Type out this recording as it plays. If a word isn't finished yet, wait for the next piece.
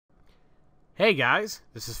Hey guys,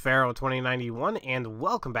 this is Pharaoh2091, and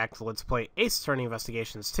welcome back to Let's Play Ace Attorney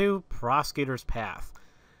Investigations 2, Prosecutor's Path.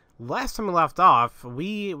 Last time we left off,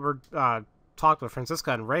 we were talking with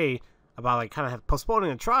Francisca and Ray about kind of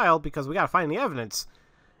postponing the trial because we gotta find the evidence.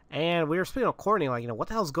 And we were speaking to Courtney, what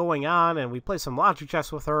the hell's going on, and we played some logic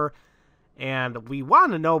chess with her, and we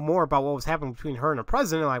wanted to know more about what was happening between her and the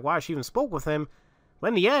president, like why she even spoke with him. But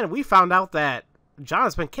in the end, we found out that John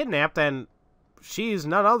has been kidnapped, and she's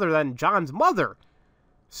none other than John's mother.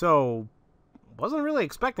 So, wasn't really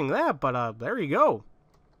expecting that, but there you go.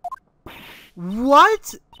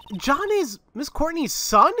 What? John is Miss Courtney's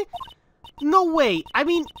son? No way. I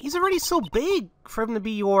mean, he's already so big for him to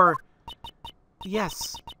be your...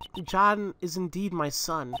 Yes, John is indeed my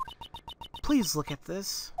son. Please look at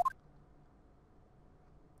this.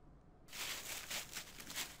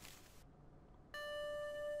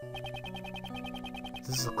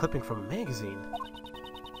 This is a clipping from a magazine.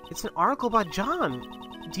 It's an article about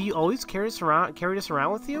John. Do you always carry this around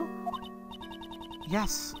with you?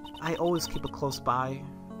 Yes, I always keep it close by.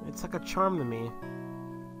 It's like a charm to me.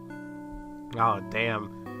 Oh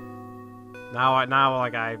damn! Now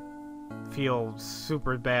I feel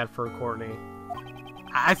super bad for Courtney.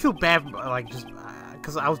 I feel bad just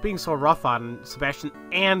because I was being so rough on Sebastian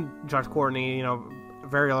and Judge Courtney,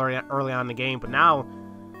 very early on in the game. But now,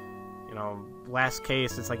 last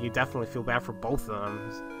case, it's like you definitely feel bad for both of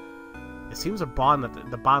them. It seems the bond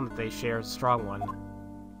that they share is a strong one.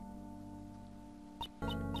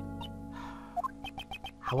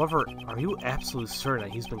 However, are you absolutely certain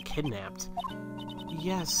that he's been kidnapped?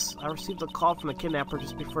 Yes, I received a call from the kidnapper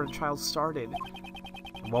just before the trial started.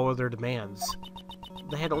 What were their demands?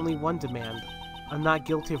 They had only one demand, a not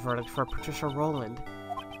guilty verdict for Patricia Rowland.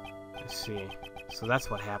 I see. So that's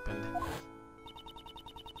what happened.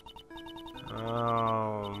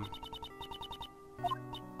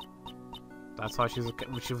 That's why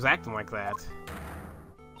she was acting like that.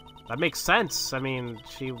 That makes sense. I mean,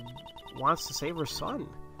 she wants to save her son.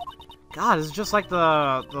 God, it's just like the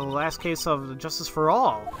last case of Justice for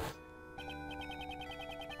All.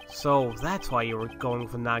 So that's why you were going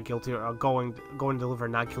for not guilty, or going to deliver a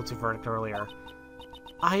not guilty verdict earlier.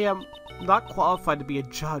 I am not qualified to be a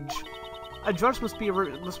judge. A judge must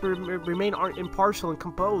remain impartial and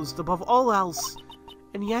composed above all else.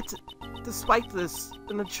 And yet, despite this,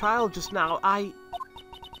 and the trial just now, I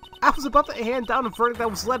was about to hand down a verdict that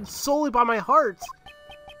was led solely by my heart.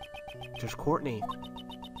 Judge Courtney,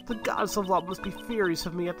 the goddess of love must be furious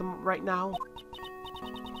of me right now.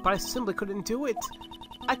 But I simply couldn't do it.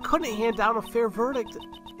 I couldn't hand down a fair verdict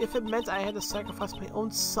if it meant I had to sacrifice my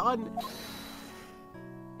own son.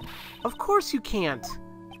 Of course you can't.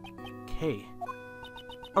 Okay.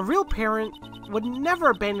 A real parent would never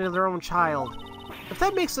abandon their own child. If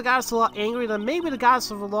that makes the goddess of the law angry, then maybe the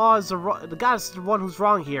goddess of the law is the goddess is the one who's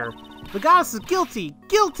wrong here. The goddess is guilty!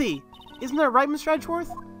 Guilty! Isn't that right, Mr. Edgeworth?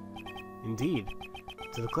 Indeed.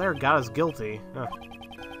 To declare a goddess guilty,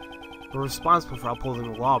 we're responsible for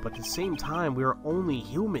upholding the law, but at the same time, we are only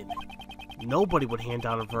human. Nobody would hand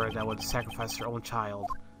down a verdict that would sacrifice their own child.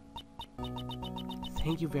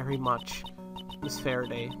 Thank you very much, Miss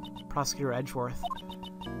Faraday, Prosecutor Edgeworth.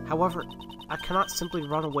 However, I cannot simply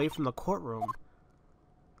run away from the courtroom.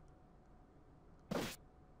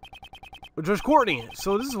 Judge Courtney,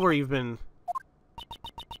 so this is where you've been.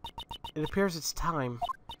 It appears it's time.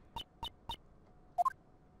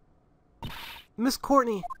 Miss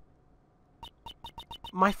Courtney,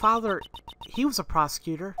 my father, he was a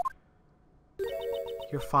prosecutor.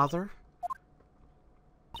 Your father?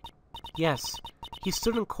 Yes, he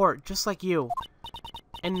stood in court just like you.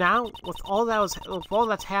 And now, with all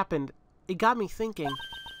that's happened, it got me thinking,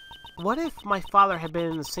 what if my father had been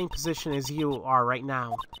in the same position as you are right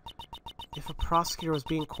now? If a prosecutor was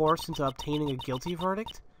being coerced into obtaining a guilty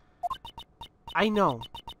verdict? I know,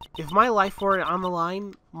 if my life were on the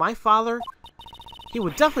line, my father, he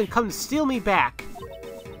would definitely come to steal me back.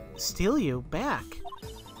 Steal you back?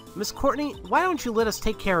 Miss Courtney, why don't you let us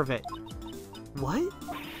take care of it? What?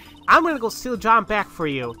 I'm gonna go steal John back for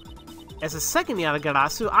you. As a second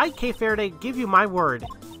Yadagarasu, I, K. Faraday, give you my word.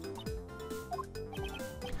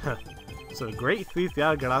 So the great thief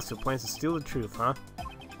Yadagarasu plans to steal the truth, huh?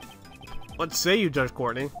 What say you, Judge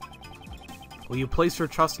Courtney? Will you place your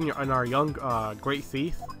trust in our young, great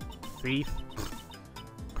thief?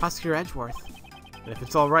 Prosecutor Edgeworth. And if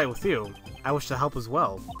it's alright with you, I wish to help as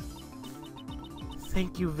well.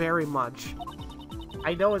 Thank you very much.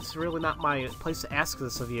 I know it's really not my place to ask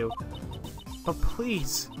this of you, but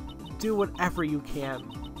please, do whatever you can.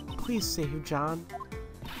 Please save John.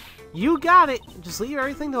 You got it! Just leave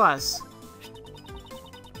everything to us.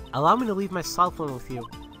 Allow me to leave my cell phone with you.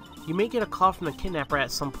 You may get a call from the kidnapper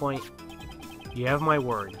at some point. You have my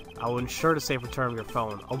word. I will ensure the safe return of your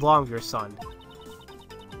phone, along with your son.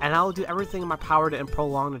 And I will do everything in my power to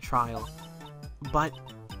prolong the trial. But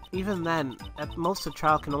even then, at most the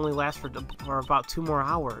trial can only last for about 2 more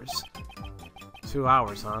hours. 2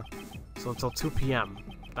 hours, huh? So until 2 p.m.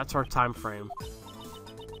 That's our time frame.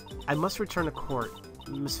 I must return to court,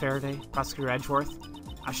 Miss Faraday, Prosecutor Edgeworth.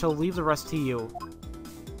 I shall leave the rest to you.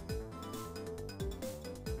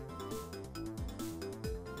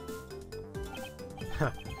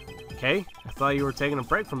 Okay, I thought you were taking a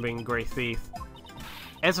break from being a great thief.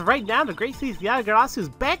 As of right now, the great thief Yatagarasu is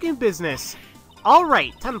back in business.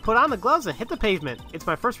 Alright, time to put on the gloves and hit the pavement. It's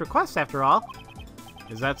my first request, after all.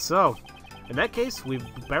 Is that so? In that case, we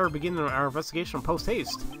better begin our investigation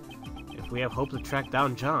post-haste, if we have hope to track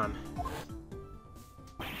down John.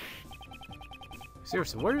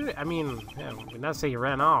 Seriously, where did I mean, yeah, we not say he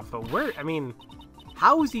ran off, but where, I mean,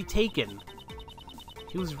 how was he taken?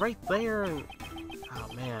 He was right there, and,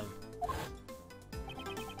 oh man.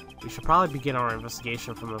 We should probably begin our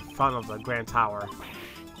investigation from the front of the Grand Tower.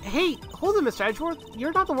 Hey, hold it, Mr. Edgeworth.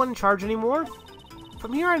 You're not the one in charge anymore.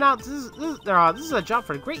 From here on out, this is a job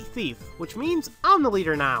for a great thief, which means I'm the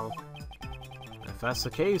leader now. If that's the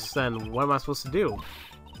case, then what am I supposed to do?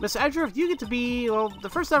 Mr. Edgeworth, you get to be, well, the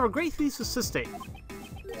first ever great thief's assistant.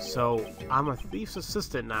 So, I'm a thief's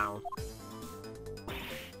assistant now.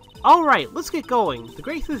 Alright, let's get going. The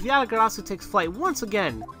great thief Yatagarasu takes flight once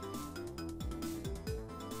again.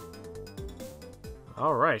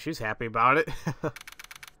 Alright, she's happy about it.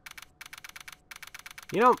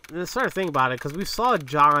 You know, I started thinking about it, because we saw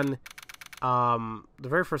John, the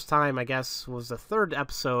very first time, I guess, was the 3rd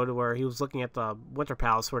episode, where he was looking at the Winter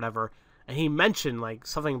Palace or whatever, and he mentioned, like,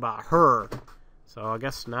 something about her. So, I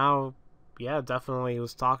guess now, yeah, definitely he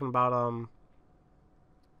was talking about,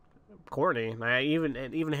 Courtney.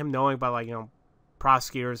 And even him knowing about, like, you know,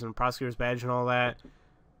 prosecutors and prosecutor's badge and all that,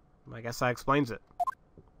 I guess that explains it.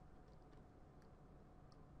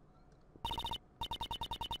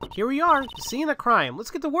 Here we are, the scene of the crime.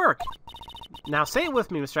 Let's get to work. Now say it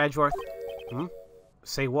with me, Mr. Edgeworth.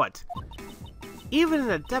 Say what? Even in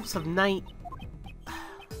the depths of night...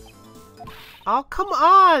 Oh, come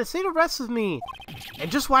on! Say the rest with me!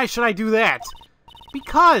 And just why should I do that?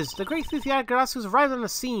 Because the great thief Yatagarasu has arrived on the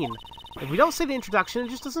scene. If we don't say the introduction, it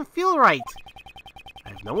just doesn't feel right. I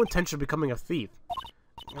have no intention of becoming a thief.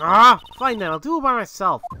 Ah, fine then, I'll do it by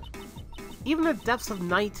myself. Even in the depths of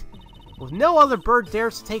night... with no other bird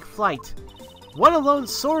dares to take flight. One alone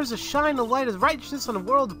soars to shine the light of righteousness on the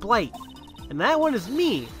world's blight. And that one is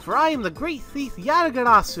me, for I am the great thief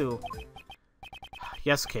Yatagarasu.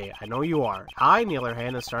 Yes, Kay, I know you are. I, on the other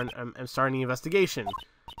hand, am starting the investigation.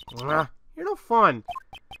 You're no fun.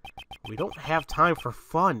 We don't have time for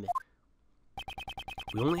fun.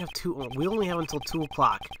 We only have until 2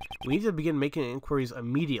 o'clock. We need to begin making inquiries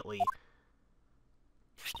immediately.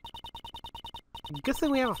 Good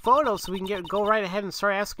thing we have a photo, so we can go right ahead and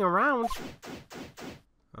start asking around.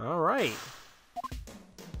 Alright.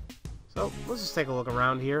 So, let's just take a look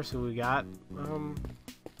around here, see what we got.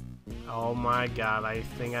 Oh my god, I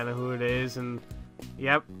think I know who it is, and...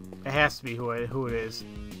 Yep, it has to be who it is.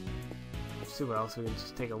 Let's see what else we can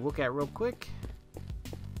just take a look at real quick.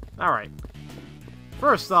 Alright.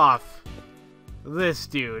 First off, this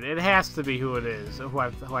dude. It has to be who it is, who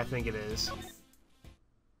I think it is.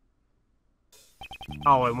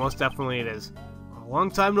 Oh, it most definitely it is. A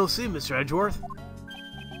long time no see, Mr. Edgeworth.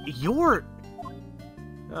 You're...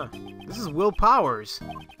 this is Will Powers.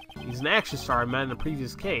 He's an action star I met in a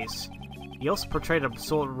previous case. He also portrayed a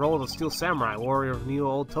role of the Steel Samurai, warrior of New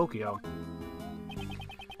Old Tokyo.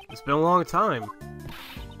 It's been a long time.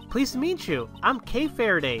 Pleased to meet you. I'm Kay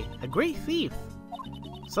Faraday, a great thief.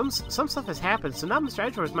 Some stuff has happened, so now Mr.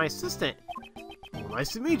 Edgeworth is my assistant. Well,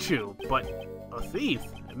 nice to meet you, but a thief?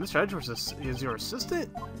 And Mr. Edgeworth is your assistant?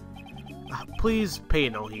 Please pay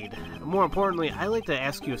no heed. More importantly, I'd like to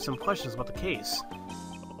ask you some questions about the case.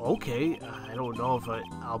 Okay, I don't know if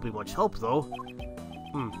I'll be much help, though.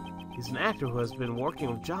 He's an actor who has been working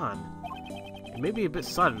with John. It may be a bit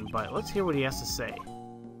sudden, but let's hear what he has to say.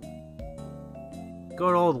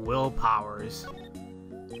 Good old Will Powers.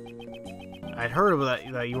 I'd heard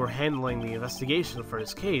that you were handling the investigation for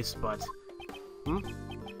this case, but...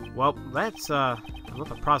 Well, that's, I'm not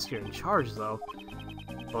the prosecutor in charge, though.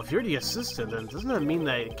 Well, if you're the assistant, then doesn't that mean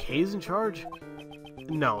that Kay's in charge?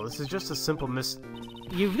 No, this is just a simple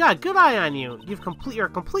You've got a good eye on you! You're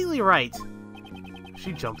completely right!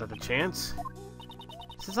 She jumped at the chance.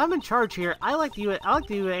 Since I'm in charge here, I'd like you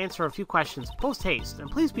to answer a few questions, post-haste, and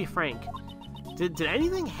please be frank. Did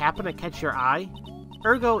anything happen to catch your eye?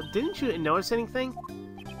 Ergo, didn't you notice anything?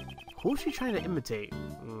 Who's she trying to imitate?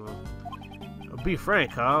 Be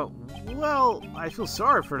frank, huh? Well, I feel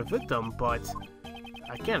sorry for the victim, but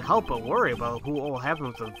I can't help but worry about what will happen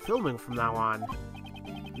with the filming from now on.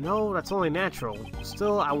 No, that's only natural.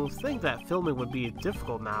 Still, I would think that filming would be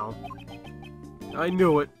difficult now. I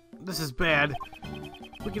knew it. This is bad.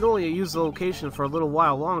 We can only use the location for a little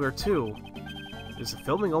while longer, too. Is the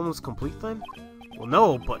filming almost complete, then? Well,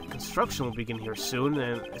 no, but construction will begin here soon,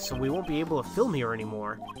 and so we won't be able to film here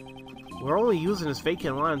anymore. We're only using this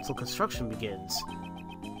vacant lot until construction begins.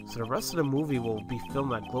 So the rest of the movie will be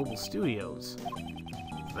filmed at Global Studios.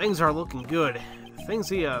 Things are looking good.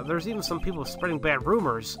 There's even some people spreading bad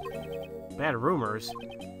rumors. Bad rumors?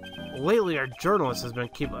 Lately, our journalist has been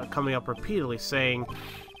coming up repeatedly saying,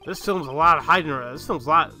 "This film's a lot of hiding. This film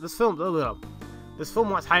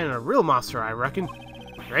wants hiding a real monster, I reckon.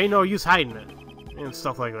 There ain't no use hiding it," and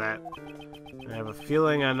stuff like that. I have a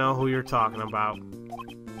feeling I know who you're talking about.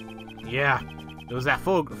 Yeah, it was that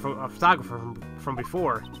photographer from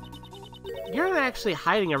before. You're not actually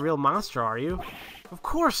hiding a real monster, are you? Of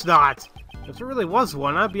course not! If there really was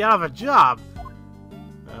one, I'd be out of a job.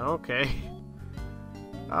 Okay.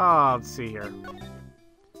 Oh, let's see here.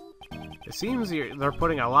 It seems they're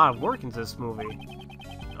putting a lot of work into this movie.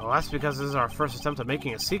 Oh, that's because this is our first attempt at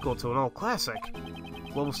making a sequel to an old classic.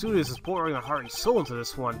 Global Studios is pouring their heart and soul into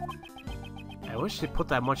this one. I wish they put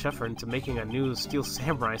that much effort into making a new Steel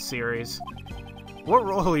Samurai series. What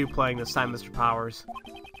role are you playing this time, Mr. Powers?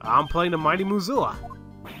 I'm playing the Mighty Muzilla.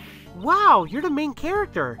 Wow, you're the main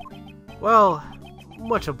character! Well,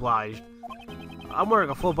 much obliged. I'm wearing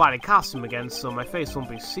a full-body costume again, so my face won't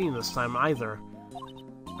be seen this time either.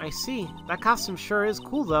 I see. That costume sure is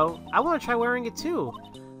cool, though. I want to try wearing it, too.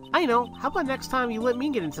 I know. How about next time you let me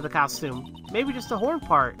get into the costume? Maybe just the horn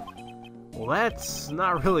part. Well, that's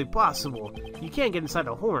not really possible. You can't get inside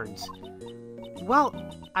the horns. Well,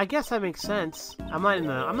 I guess that makes sense. I'm not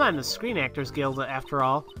in the Screen Actors Guild after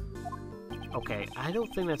all. Okay, I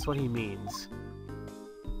don't think that's what he means.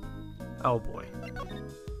 Oh boy.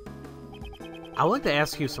 I would like to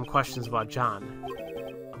ask you some questions about John.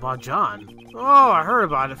 About John? Oh, I heard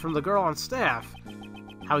about it from the girl on staff.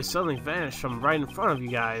 How he suddenly vanished from right in front of you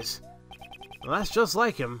guys. Well, that's just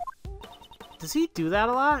like him. Does he do that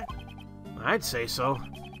a lot? I'd say so.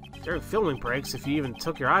 During filming breaks, if you even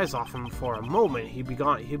took your eyes off him for a moment, he'd be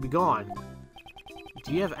gone.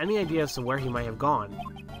 Do you have any idea as to where he might have gone?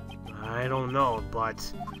 I don't know,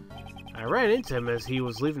 but I ran into him as he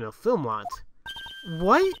was leaving the film lot.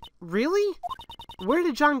 What? Really? Where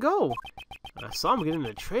did John go? I saw him get in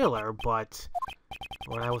the trailer, but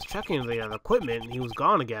when I was checking the equipment, he was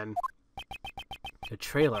gone again. The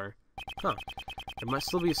trailer? Huh. There might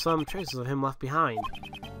still be some traces of him left behind.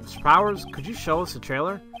 Mr. Powers, could you show us the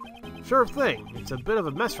trailer? Sure thing. It's a bit of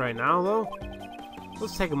a mess right now, though.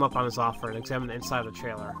 Let's take him up on his offer and examine the inside of the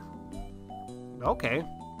trailer. Okay.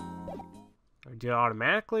 Do it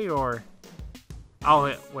automatically, or...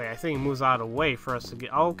 Oh, wait, I think it moves out of the way for us to get...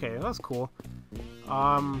 Oh, okay, that's cool.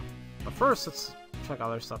 But first, let's check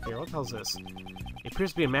other stuff here. What the hell is this? It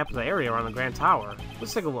appears to be a map of the area around the Grand Tower.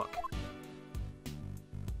 Let's take a look.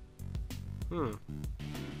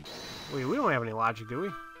 Wait, we don't have any logic, do we?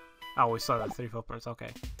 Oh, we saw that 3 footprints, okay.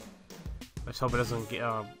 Let's hope it doesn't get,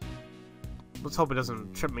 let's hope it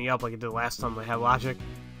doesn't trip me up like it did last time I had logic.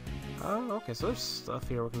 Okay, so there's stuff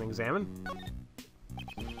here we can examine.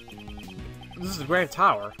 This is the Grand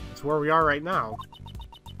Tower. It's where we are right now.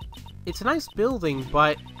 It's a nice building,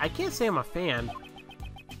 but I can't say I'm a fan.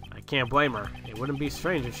 I can't blame her. It wouldn't be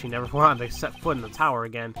strange if she never wanted to set foot in the tower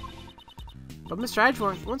again. But Mr.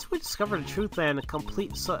 Edgeworth, once we discover the truth and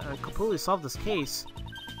completely solve this case,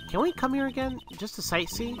 can we come here again just to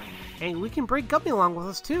sightsee? And we can bring Gummy along with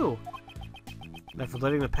us too. Never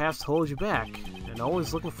letting the past hold you back, and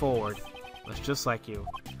always looking forward. That's just like you.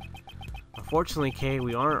 Unfortunately, Kay,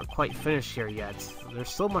 we aren't quite finished here yet. There's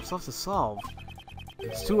still much left to solve.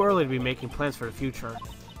 It's too early to be making plans for the future.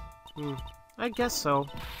 I guess so.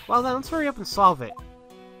 Well then, let's hurry up and solve it.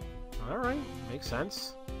 Alright, makes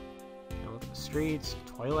sense. Look at the streets,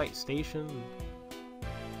 Twilight Station.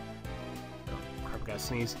 Oh, crap, I gotta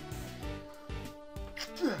sneeze.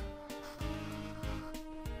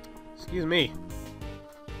 Excuse me.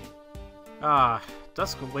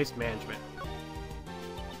 Dusk Waste Management.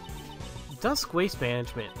 Dusk Waste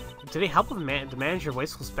Management. Do they help with to manage your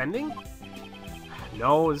wasteful spending?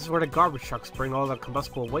 No, this is where the garbage trucks bring all the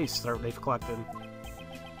combustible waste that they've collected.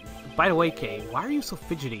 By the way, Kay, why are you so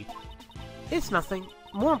fidgety? It's nothing.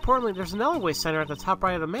 More importantly, there's another waste center at the top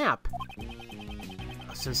right of the map.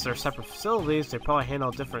 Since they're separate facilities, they probably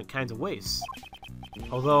handle different kinds of waste.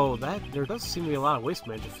 Although, there does seem to be a lot of waste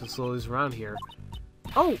management facilities around here.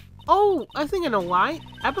 Oh, Oh, I think I know why.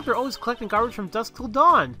 I bet they're always collecting garbage from dusk till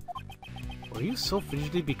dawn. Were you so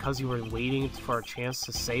fidgety because you were waiting for a chance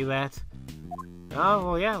to say that? Oh,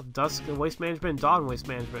 well, yeah. Dusk waste management and dawn waste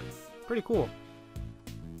management. Pretty cool.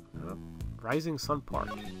 Rising Sun Park.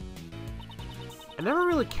 I never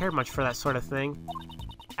really cared much for that sort of thing.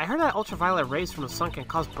 I heard that ultraviolet rays from the sun can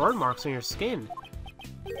cause burn marks on your skin.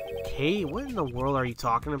 Okay, what in the world are you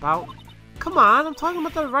talking about? Come on, I'm talking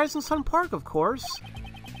about the Rising Sun Park, of course.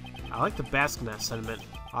 I like to bask in that sentiment.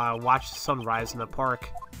 Watch the sun rise in the park.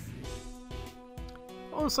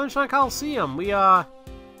 Oh, Sunshine Coliseum.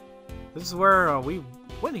 This is where we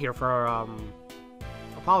went here for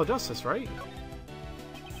Apollo Justice, right?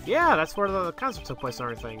 Yeah, that's where the concert took place and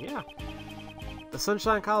everything. Yeah, the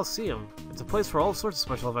Sunshine Coliseum. It's a place where all sorts of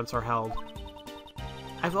special events are held.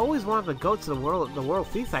 I've always wanted to go to the World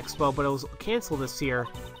Thief Expo, but it was canceled this year.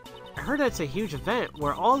 I heard that it's a huge event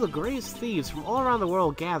where all the greatest thieves from all around the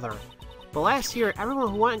world gather. But last year, everyone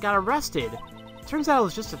who went got arrested. Turns out it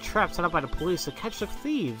was just a trap set up by the police to catch the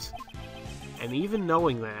thieves. And even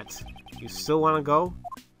knowing that, you still want to go?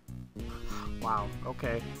 Wow,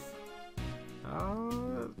 okay.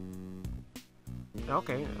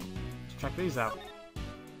 Okay, let's check these out.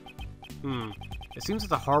 It seems that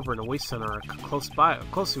the harbor and the waste center are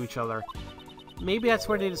close to each other. Maybe that's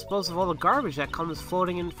where they dispose of all the garbage that comes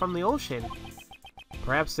floating in from the ocean.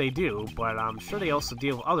 Perhaps they do, but I'm sure they also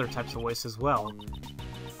deal with other types of waste as well.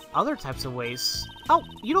 Other types of waste? Oh,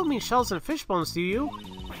 you don't mean shells and fish bones, do you?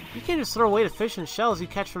 You can't just throw away the fish and shells you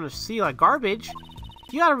catch from the sea like garbage.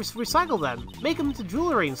 You gotta recycle them, make them into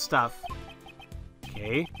jewelry and stuff.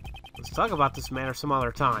 Okay, let's talk about this matter some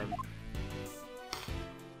other time.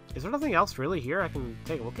 Is there nothing else really here I can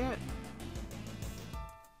take a look at?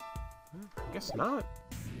 I guess not.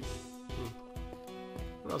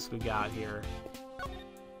 What else we got here?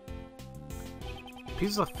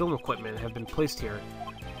 Pieces of film equipment have been placed here.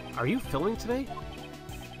 Are you filming today?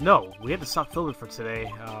 No, we had to stop filming for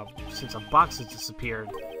today, since a box has disappeared.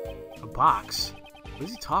 A box? What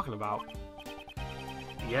is he talking about?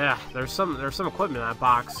 Yeah, there's some equipment in that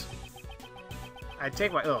box. I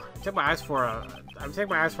take my eyes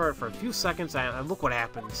for it for a few seconds, and look what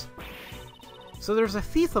happens. So there's a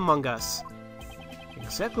thief among us.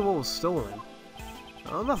 Exactly what was stolen.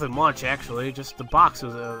 Nothing much, actually. Just the box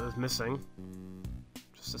was missing.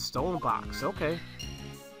 Just a stolen box. Okay.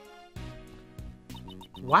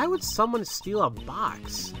 Why would someone steal a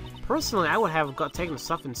box? Personally, I would have taken the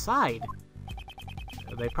stuff inside.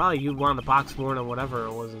 They probably wanted the box more than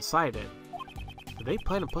whatever was inside it. Did they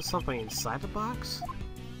plan to put something inside the box?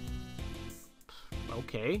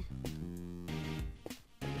 Okay.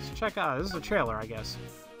 Let's check out. This is a trailer, I guess.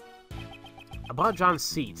 About John's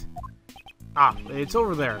seat. Ah, it's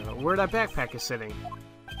over there, where that backpack is sitting.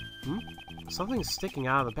 Something's sticking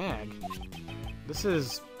out of the bag. This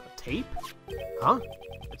is a tape? Huh?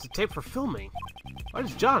 It's a tape for filming. Why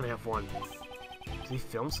does John have one? Did he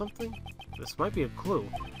film something? This might be a clue.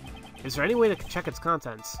 Is there any way to check its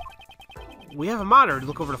contents? We have a monitor to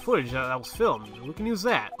look over the footage that was filmed. We can use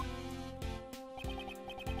that.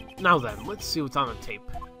 Now then, let's see what's on the tape.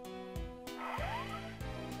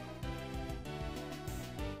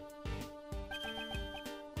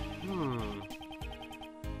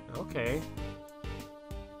 Okay.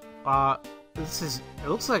 It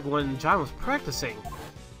looks like when John was practicing.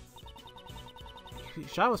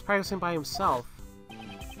 John was practicing by himself.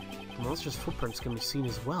 The monster's footprints can be seen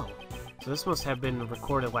as well. So this must have been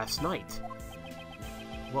recorded last night.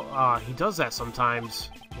 Well, he does that sometimes.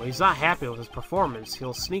 When he's not happy with his performance,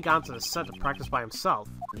 he'll sneak onto the set to practice by himself.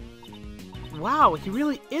 Wow, he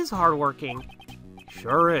really is hardworking.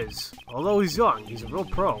 Sure is. Although he's young, he's a real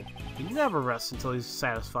pro. He never rests until he's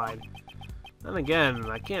satisfied. Then again,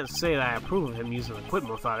 I can't say that I approve of him using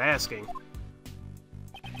equipment without asking.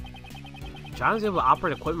 John is able to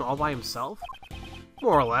operate equipment all by himself?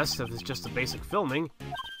 More or less, if it's just a basic filming.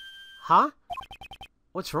 Huh?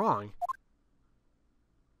 What's wrong?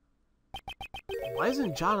 Why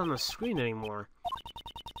isn't John on the screen anymore?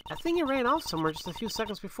 I think he ran off somewhere just a few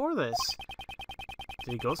seconds before this.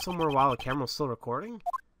 Did he go somewhere while the camera was still recording?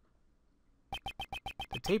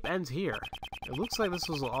 The tape ends here. It looks like this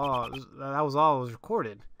was all that was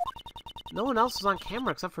recorded. No one else was on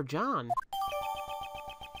camera except for John.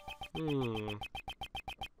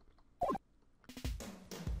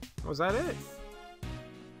 Was that it?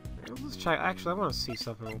 Let's check. Actually, I want to see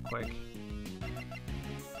something real quick.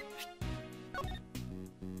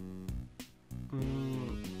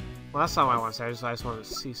 Well, that's not what I want to say. I just want to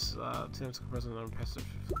see.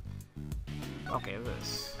 Okay,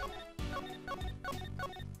 this.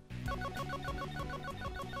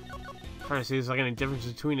 trying to see if there's like any difference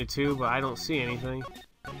between the two, but I don't see anything.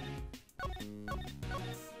 I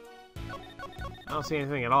don't see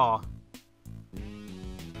anything at all.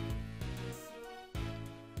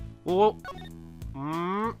 Whoa.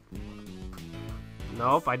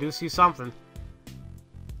 Nope, I do see something.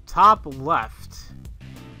 Top left.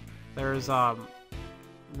 There's,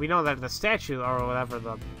 we know that the statue, or whatever,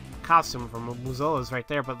 the costume from Mozilla is right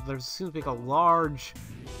there, but there seems to be like a large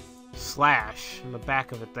slash in the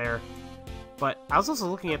back of it there. But I was also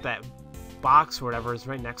looking at that box or whatever is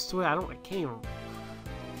right next to it. I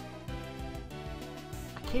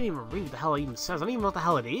can't even read what the hell it even says. I don't even know what the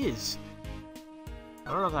hell it is.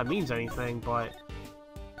 I don't know if that means anything, but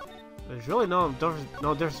there's really no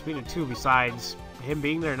difference between the two besides him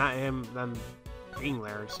being there, not him, then being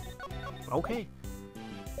there. Okay.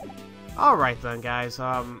 Alright then, guys.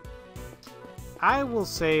 I will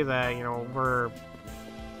say that, you know,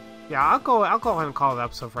 I'll go ahead and call the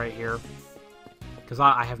episode right here. Because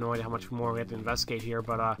I have no idea how much more we have to investigate here,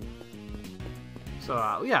 but,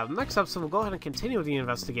 yeah, next episode we'll go ahead and continue with the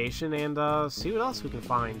investigation and, see what else we can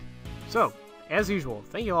find. So, as usual,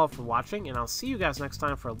 thank you all for watching, and I'll see you guys next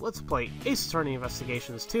time for Let's Play Ace Attorney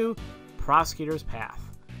Investigations 2, Prosecutor's Path.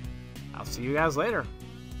 I'll see you guys later.